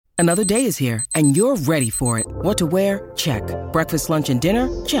Another day is here, and you're ready for it. What to wear? Check. Breakfast, lunch, and dinner?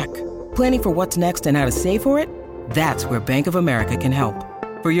 Check. Planning for what's next and how to save for it? That's where Bank of America can help.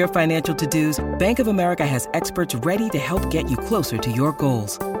 For your financial to-dos, Bank of America has experts ready to help get you closer to your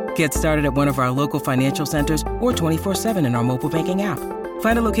goals. Get started at one of our local financial centers or 24/7 in our mobile banking app.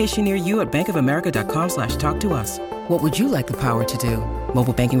 Find a location near you at bankofamerica.com/talktous. What would you like the power to do?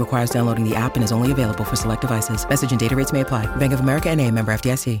 Mobile banking requires downloading the app and is only available for select devices. Message and data rates may apply. Bank of America N.A., member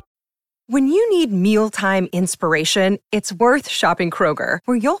FDIC. When you need mealtime inspiration, it's worth shopping Kroger,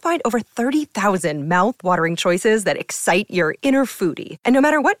 where you'll find over 30,000 mouth-watering choices that excite your inner foodie. And no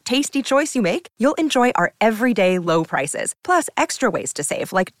matter what tasty choice you make, you'll enjoy our everyday low prices, plus extra ways to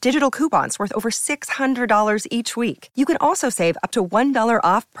save, like digital coupons worth over $600 each week. You can also save up to $1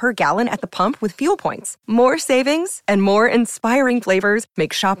 off per gallon at the pump with fuel points. More savings and more inspiring flavors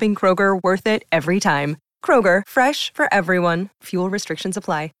make shopping Kroger worth it every time. Kroger, fresh for everyone. Fuel restrictions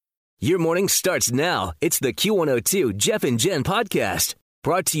apply. Your morning starts now. It's the Q102 Jeff and Jen podcast,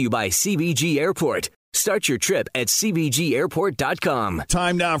 brought to you by CBG Airport. Start your trip at CBGAirport.com.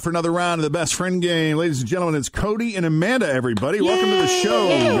 Time now for another round of the Best Friend Game. Ladies and gentlemen, it's Cody and Amanda, everybody. Yay! Welcome to the show,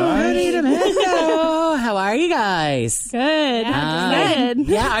 guys. Cody and Amanda. How are you guys? Good. Good.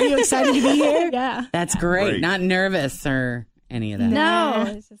 Yeah, are you excited to be here? Yeah. That's great. Not nervous or any of that. No,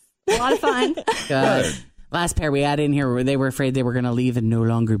 it's just a lot of fun. Good. Last pair we had in here, they were afraid they were going to leave and no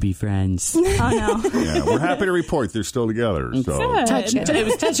longer be friends. Oh, no. Yeah, we're happy to report they're still together. So It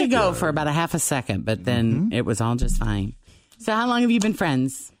was touch and go for about a half a second, but then it was all just fine. So how long have you been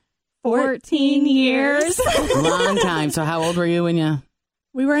friends? 14 years. Long time. So how old were you when you...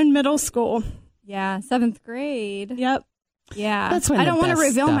 We were in middle school. Yeah, 7th grade. Yep. Yeah. That's when I don't want to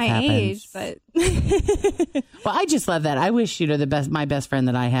reveal my happens. age, but Well, I just love that. I wish, my best friend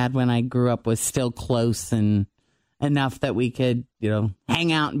that I had when I grew up was still close and enough that we could,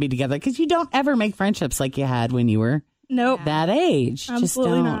 hang out and be together. Because you don't ever make friendships like you had when you were that age.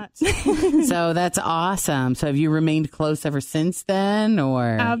 Absolutely just don't. not. So that's awesome. So have you remained close ever since then? Or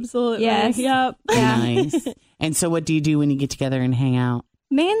Absolutely. Yes. Yep. Nice. And so what do you do when you get together and hang out?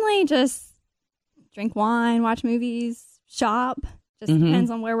 mainly just drink wine, watch movies, shop. Just depends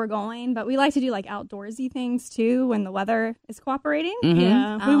on where we're going. But we like to do like outdoorsy things too when the weather is cooperating.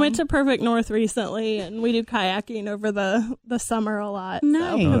 Yeah. We went to Perfect North recently and we do kayaking over the summer a lot.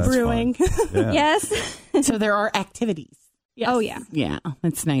 Nice. So, that's brewing. Yeah. Yes. So there are activities. Yes. Oh, yeah. Yeah,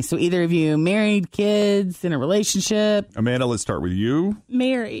 that's nice. So either of you married, kids, in a relationship? Amanda, let's start with you.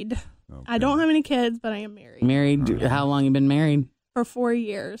 Married. Okay. I don't have any kids, but I am married. Married. How long you been married? For 4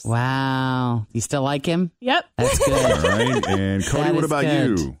 years. Wow. You still like him? Yep. That's good. All right. And Cody, That what is about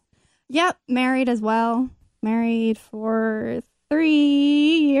good. you? Yep. Married as well. Married for 3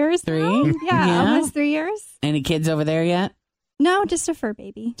 years. 3? now. Yeah, almost 3 years. Any kids over there yet? No, just a fur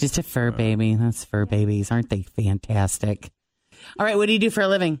baby. Just a fur baby. That's fur babies. Aren't they fantastic? All right. What do you do for a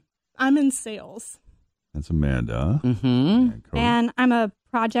living? I'm in sales. That's Amanda. Mm-hmm. And Cody. And I'm a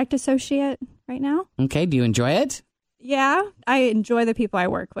project associate right now. Okay. Do you enjoy it? Yeah, I enjoy the people I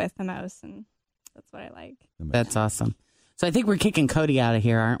work with the most, and that's what I like. That's awesome. So I think we're kicking Cody out of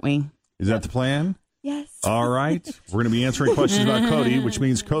here, aren't we? Is that the plan? Yes. All right. We're going to be answering questions about Cody, which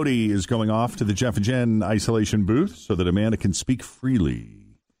means Cody is going off to the Jeff and Jen isolation booth so that Amanda can speak freely.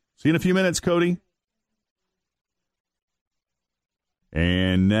 See you in a few minutes, Cody.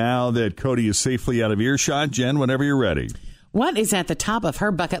 And now that Cody is safely out of earshot, Jen, whenever you're ready. What is at the top of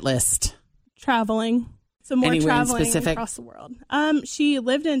her bucket list? Traveling. So more Anywhere in traveling specific? across the world. She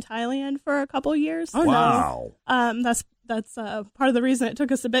lived in Thailand for a couple years. Oh, Wow. That's part of the reason it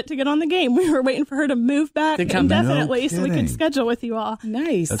took us a bit to get on the game. We were waiting for her to move back To come back. indefinitely No so we kidding. could schedule with you all.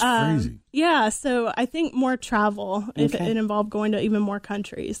 Nice. That's crazy. Yeah, so I think more travel, if Okay. it involved going to even more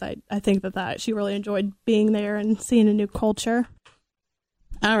countries. I think that she really enjoyed being there and seeing a new culture.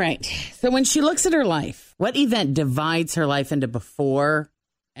 All right. So when she looks at her life, what event divides her life into before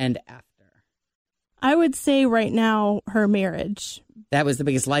and after? I would say right now, her marriage. That was the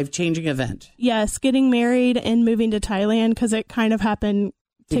biggest life-changing event. Yes, getting married and moving to Thailand because it kind of happened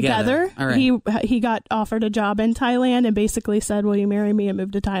together. All right. He got offered a job in Thailand and basically said, "Will you marry me and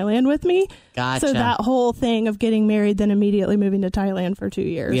move to Thailand with me?" Gotcha. So that whole thing of getting married, then immediately moving to Thailand for 2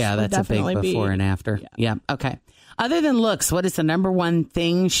 years. Yeah, would that's a big definitely before and after. Yeah. Okay. Other than looks, what is the number one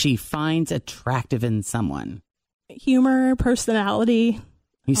thing she finds attractive in someone? Humor, personality.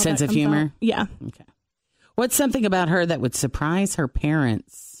 Your all sense that of comes humor? out. Yeah. Okay. What's something about her that would surprise her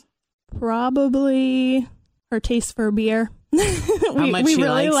parents? Probably her taste for beer. How much we she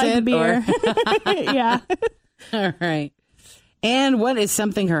really likes like it, beer. Yeah. All right. And what is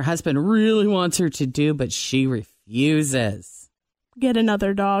something her husband really wants her to do, but she refuses? Get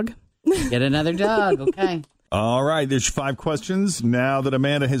another dog. Get another dog. Okay. All right, there's 5 questions. Now that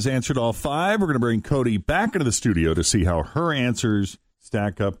Amanda has answered all 5, we're going to bring Cody back into the studio to see how her answers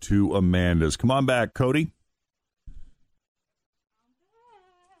stack up to Amanda's. Come on back, Cody.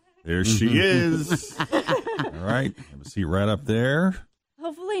 There she is. All right, have a seat right up there.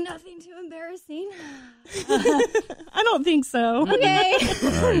 Hopefully nothing too embarrassing. I don't think so. Okay. All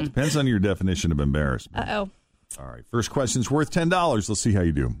right, depends on your definition of embarrassment. Uh-oh. All right, first question's worth $10. Let's see how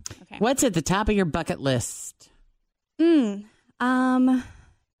you do. Okay. What's at the top of your bucket list?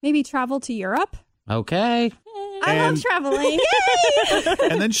 Maybe travel to Europe. Okay. I love traveling. Yay!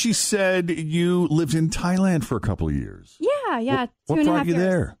 And then she said you lived in Thailand for a couple of years. Yeah. What 2.5 brought you years.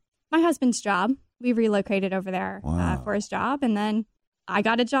 there? My husband's job. We relocated over there Wow. for his job, and then I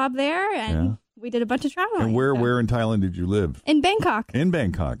got a job there, and we did a bunch of traveling. And where so. in Thailand did you live? In Bangkok. In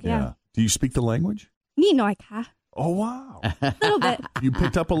Bangkok, yeah. Yeah. Do you speak the language? Ni noi ka. Oh, wow. A little bit. You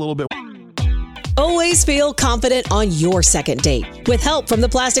picked up a little bit. Always feel confident on your second date. With help from the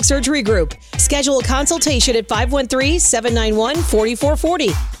Plastic Surgery Group. Schedule a consultation at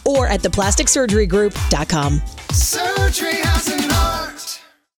 513-791-4440 or at theplasticsurgerygroup.com. Surgery has an art.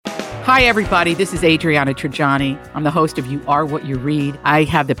 Hi, everybody. This is Adriana Trajani. I'm the host of You Are What You Read. I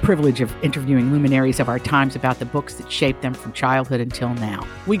have the privilege of interviewing luminaries of our times about the books that shaped them from childhood until now.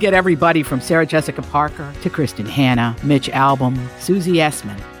 We get everybody from Sarah Jessica Parker to Kristen Hanna, Mitch Albom, Susie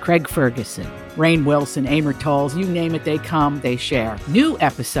Essman, Craig Ferguson, Rainn Wilson, Amor Tolls, you name it, they come, they share. New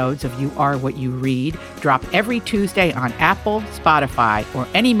episodes of You Are What You Read drop every Tuesday on Apple, Spotify, or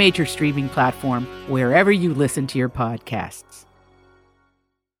any major streaming platform wherever you listen to your podcasts.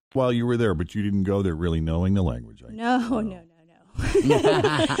 While you were there, but you didn't go there really knowing the language. No.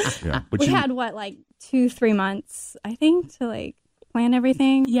 Yeah, but We had, 2-3 months, I think, to, plan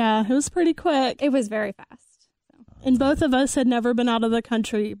everything. Yeah, it was pretty quick. It was very fast. And both of us had never been out of the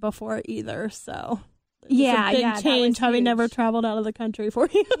country before either, so it was a big that change was having huge. never traveled out of the country for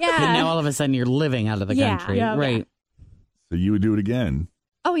you. And now all of a sudden you're living out of the Yeah. country. Yeah. Right. So you would do it again.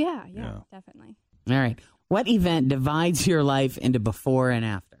 Oh, yeah, Yeah. definitely. All right. What event divides your life into before and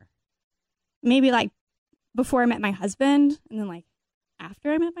after? Maybe, before I met my husband, and then,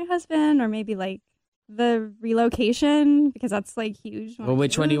 after I met my husband, or maybe, the relocation, because that's, huge. Well,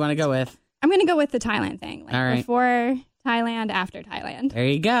 which one do you want to go with? I'm going to go with the Thailand thing. All right. Before Thailand, after Thailand. There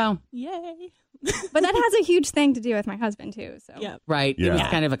you go. Yay. But that has a huge thing to do with my husband, too. So. Yeah. Right. It Yeah. was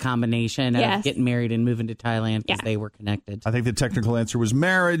kind of a combination of Yes. getting married and moving to Thailand because Yeah. they were connected. I think the technical answer was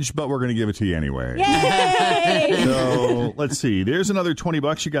marriage, but we're going to give it to you anyway. Yay! So let's see. There's another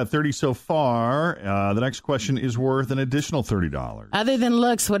 $20. You got 30 so far. The next question is worth an additional $30. Other than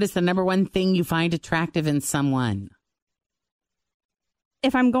looks, what is the number one thing you find attractive in someone?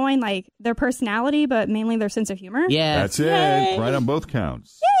 If I'm going, their personality, but mainly their sense of humor. Yes. That's it. Yay. Right on both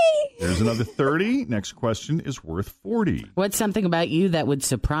counts. Yay! There's another 30. Next question is worth 40. What's something about you that would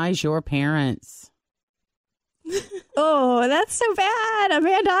surprise your parents? Oh, that's so bad,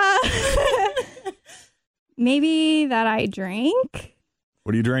 Amanda. Maybe that I drink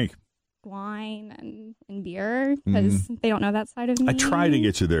What do you drink? wine and beer, because they don't know that side of me. I tried to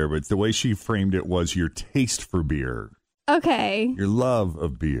get you there, but the way she framed it was your taste for beer, Okay. your love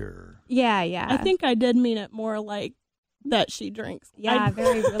of beer. Yeah. I think I did mean it more that she drinks. Yeah,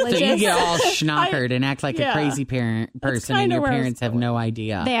 very So religious. you get all schnockered and act like a yeah. crazy person, and kinda your where I was parents have going. no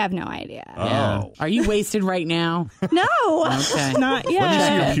idea. They have no idea. Yeah. Oh. Are you wasted right now? No. Okay. Not Let me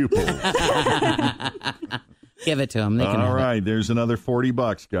yet. see your pupil. Give it to them. They can All have it. right, there's another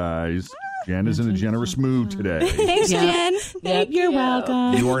 $40, guys. Jen is in a generous mood today. Thanks, Yeah. Jen. Thank You're you.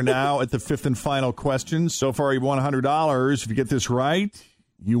 welcome. You are now at the fifth and final question. So far, you've won $100. If you get this right,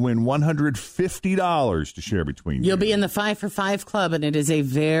 you win $150 to share between you. You'll be in the 5 for 5 club, and it is a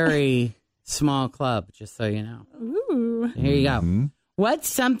very small club, just so you know. Ooh. Here you go. Mhm. What's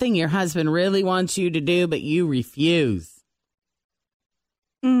something your husband really wants you to do, but you refuse?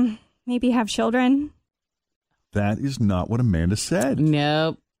 Maybe have children. That is not what Amanda said.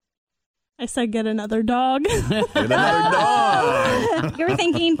 Nope. I said get another dog. Get another dog. You were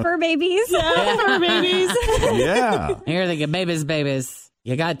thinking fur babies. Fur babies. Yeah. Here they go, babies.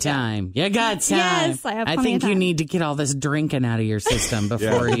 You got time. You got time. Yes, I have plenty think of you time. need to get all this drinking out of your system Yeah,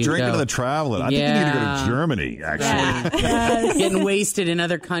 before you drinking go. and the traveling. I think you need to go Yeah. to Germany, actually. Yes. Getting wasted in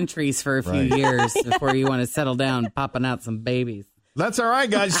other countries for a few Right. years before you want to settle down, popping out some babies. That's all right,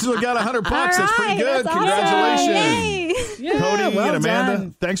 guys. You still got $100. That's pretty All right, good. that's awesome. Congratulations. Yay. Cody well and Amanda,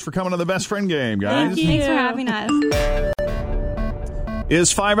 done. thanks for coming on the Best Friend Game, guys. Thank you. Thanks for having us.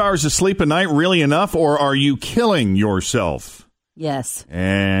 Is 5 hours of sleep a night really enough, or are you killing yourself? Yes.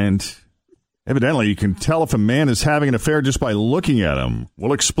 And Evidently, you can tell if a man is having an affair just by looking at him.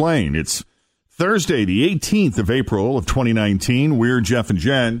 We'll explain. It's Thursday, the 18th of April of 2019. We're Jeff and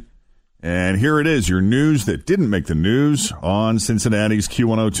Jen. And here it is, your news that didn't make the news on Cincinnati's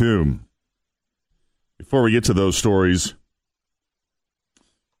Q102. Before we get to those stories,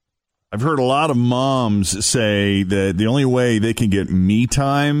 I've heard a lot of moms say that the only way they can get me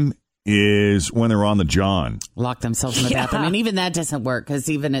time is when they're on the John. Lock themselves in the bathroom. And even that doesn't work because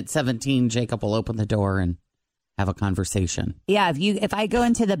even at 17, Jacob will open the door and have a conversation. Yeah, if I go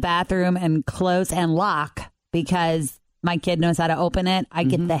into the bathroom and close and lock because my kid knows how to open it, I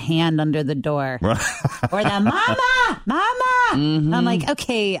get the hand under the door. Or the mama. I'm like,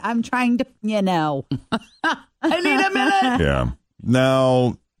 okay, I'm trying to, I need a minute. Yeah.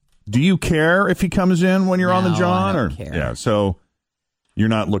 Now, do you care if he comes in when you're on the John? I don't care. Yeah, so you're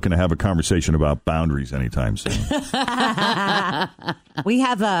not looking to have a conversation about boundaries anytime soon. We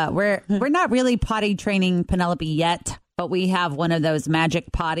have we're not really potty training Penelope yet, but we have one of those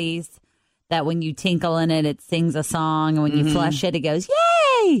magic potties that when you tinkle in it, it sings a song, and when you flush it, it goes,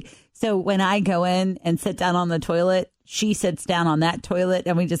 yay! So when I go in and sit down on the toilet, she sits down on that toilet,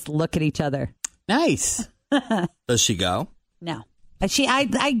 and we just look at each other. Nice. Does she go? No.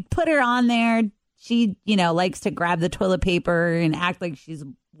 I put her on there. She, likes to grab the toilet paper and act like she's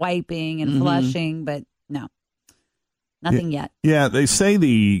wiping and flushing, but no. Nothing yet. Yeah, they say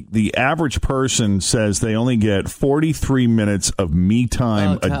the average person says they only get 43 minutes of me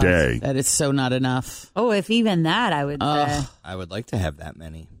time a day. That is so not enough. Oh, if even that, I would say. I would like to have that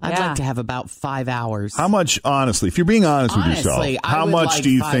many. I'd like to have about 5 hours. How much, honestly, if you're being honest with yourself, how much do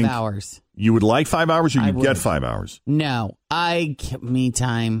you think 5 hours? You would like 5 hours or you get 5 hours? No, I get me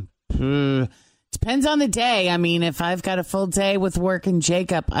time. Depends on the day. I mean, if I've got a full day with work and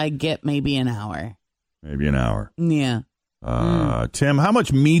Jacob, I get maybe an hour. Maybe an hour. Yeah. Tim, how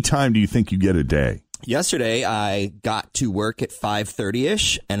much me time do you think you get a day? Yesterday, I got to work at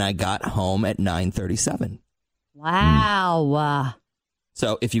 5:30ish, and I got home at 9:37. Wow.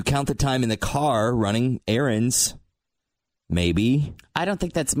 So if you count the time in the car running errands, maybe. I don't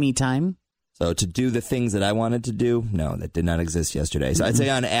think that's me time. So to do the things that I wanted to do, no, that did not exist yesterday. So I'd say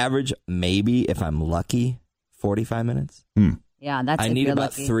on average, maybe if I'm lucky, 45 minutes. Yeah, that's I need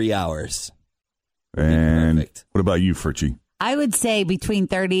about lucky. 3 hours. And perfect. What about you, Fritchie? I would say between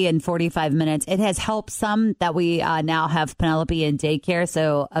 30 and 45 minutes. It has helped some that we now have Penelope in daycare.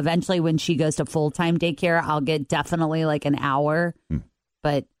 So eventually when she goes to full-time daycare, I'll get definitely like an hour.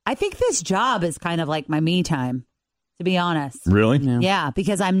 But I think this job is kind of like my me time, to be honest. Really? Yeah,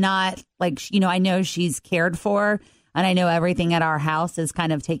 because I'm not like, I know she's cared for and I know everything at our house is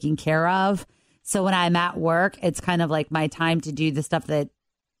kind of taken care of. So when I'm at work, it's kind of like my time to do the stuff that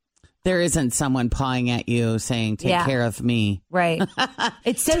there isn't someone pawing at you saying, take care of me. Right.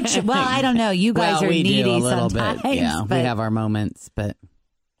 It's so true. Well, I don't know. You guys are needy do a little sometimes. bit. Yeah, we have our moments, but.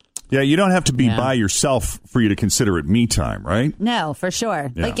 Yeah, you don't have to be by yourself for you to consider it me time, right? No, for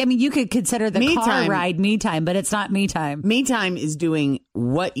sure. Yeah. You could consider the Me car time. ride me time, but it's not me time. Me time is doing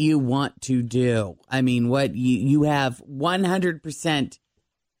what you want to do. I mean, what you have 100%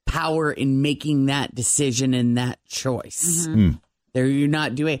 power in making that decision and that choice. There, you're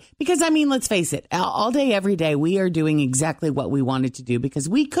not doing, because I mean, let's face it, all day, every day, we are doing exactly what we wanted to do because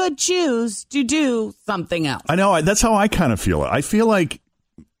we could choose to do something else. I know. That's how I kind of feel it. I feel like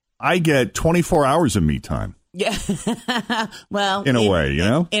I get 24 hours of me time. Yeah. Well, in a way,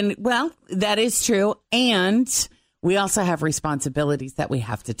 well, that is true. And we also have responsibilities that we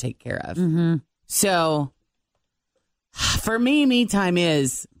have to take care of. So for me time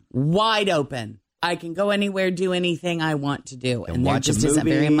is wide open. I can go anywhere, do anything I want to do. And there watch just a movie, isn't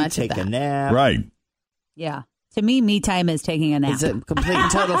very much take of that. a nap. Right. Yeah. To me, me time is taking a nap. It's a complete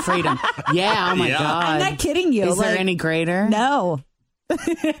and total freedom. Yeah. Oh, my God. I'm not kidding you. Is there any greater? No.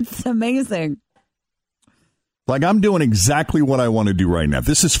 It's amazing. Like, I'm doing exactly what I want to do right now.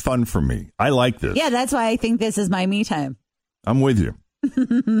 This is fun for me. I like this. Yeah, that's why I think this is my me time. I'm with you.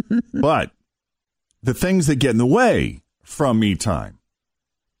 But the things that get in the way from me time,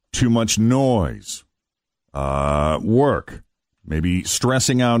 too much noise, work, maybe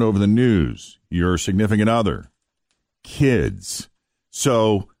stressing out over the news, your significant other, kids.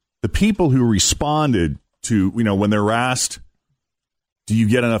 So the people who responded to, when they're asked, do you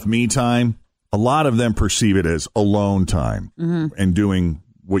get enough me time? A lot of them perceive it as alone time and doing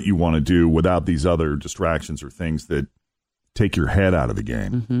what you want to do without these other distractions or things that take your head out of the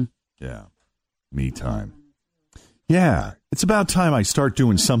game. Yeah. Me time. Yeah. It's about time I start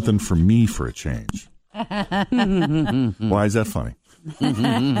doing something for me for a change. Why is that funny?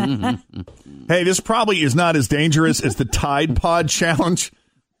 Hey, this probably is not as dangerous as the Tide Pod Challenge,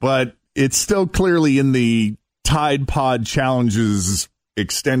 but it's still clearly in the Tide Pod Challenges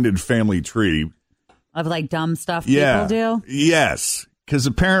extended family tree. Of like dumb stuff people do? Yes. Because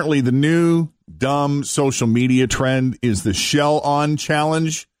apparently the new dumb social media trend is the shell on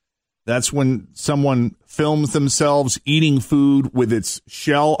challenge. That's when someone films themselves eating food with its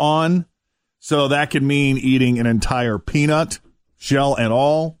shell on. So that could mean eating an entire peanut, shell and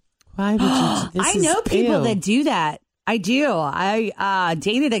all. Why would you? I know people that do that. I do. I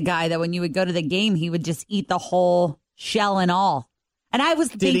dated a guy that when you would go to the game, he would just eat the whole shell and all. And I was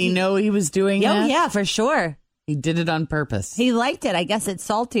thinking, did he know he was doing that? Oh, yeah, for sure. He did it on purpose. He liked it. I guess it's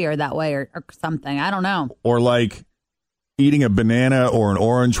saltier that way or something. I don't know. Or like eating a banana or an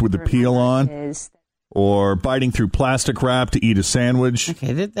orange with the peel on. Or biting through plastic wrap to eat a sandwich.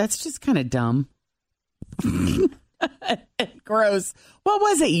 Okay, that's just kind of dumb. Gross. What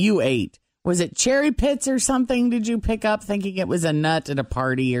was it you ate? Was it cherry pits or something? Did you pick up thinking it was a nut at a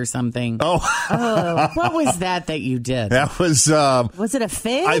party or something? Oh, what was that you did? That was. Was it a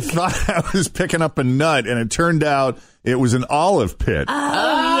fig? I thought I was picking up a nut, and it turned out it was an olive pit. Oh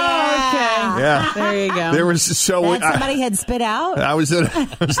yeah. Okay. Yeah. There you go. There was somebody had spit out. I was at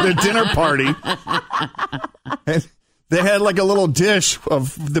a dinner party, and they had like a little dish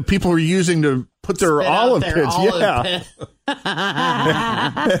of the people were using to put their olive pits.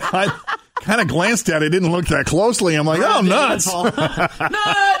 I kind of glanced at it, didn't look that closely. I'm like, oh, nuts.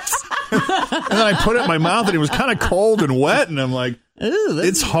 Nuts! And then I put it in my mouth, and it was kind of cold and wet, and I'm like, ooh,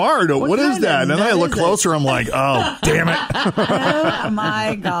 it's hard. What is that? And then I look closer, I'm like, oh, damn it. Oh,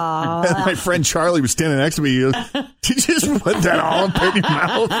 my God. And my friend Charlie was standing next to me. He goes, did you just put that olive pit in your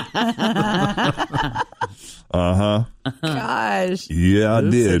mouth? Uh-huh. Gosh. Yeah, I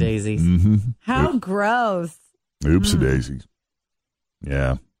did. Daisies. Mm-hmm. How gross. Oopsie daisies.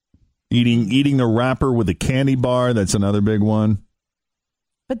 Yeah. Eating the wrapper with a candy bar, that's another big one.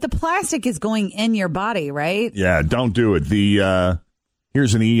 But the plastic is going in your body, right? Yeah, don't do it.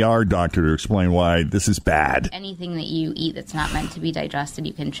 Here's an ER doctor to explain why this is bad. Anything that you eat that's not meant to be digested,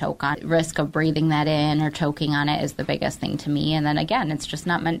 you can choke on. Risk of breathing that in or choking on it is the biggest thing to me. And then again, it's just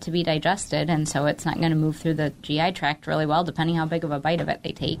not meant to be digested, and so it's not going to move through the GI tract really well, depending how big of a bite of it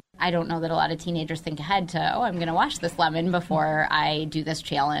they take. I don't know that a lot of teenagers think ahead to, I'm going to wash this lemon before I do this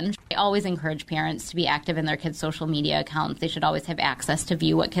challenge. I always encourage parents to be active in their kids' social media accounts. They should always have access to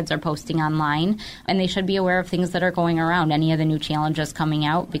view what kids are posting online, and they should be aware of things that are going around, any of the new challenges coming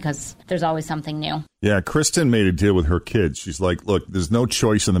out, because there's always something new. Yeah, Kristen made a deal with her kids. She's like, look, there's no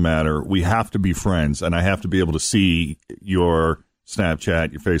choice in the matter. We have to be friends, and I have to be able to see your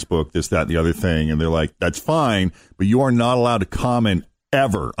Snapchat, your Facebook, this, that, and the other thing. And they're like, that's fine, but you are not allowed to comment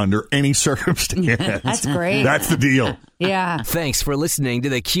ever under any circumstance. That's great. That's the deal. Yeah. Thanks for listening to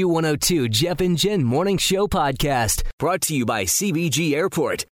the Q102 Jeff and Jen Morning Show podcast, brought to you by CBG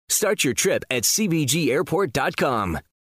Airport. Start your trip at CBGAirport.com.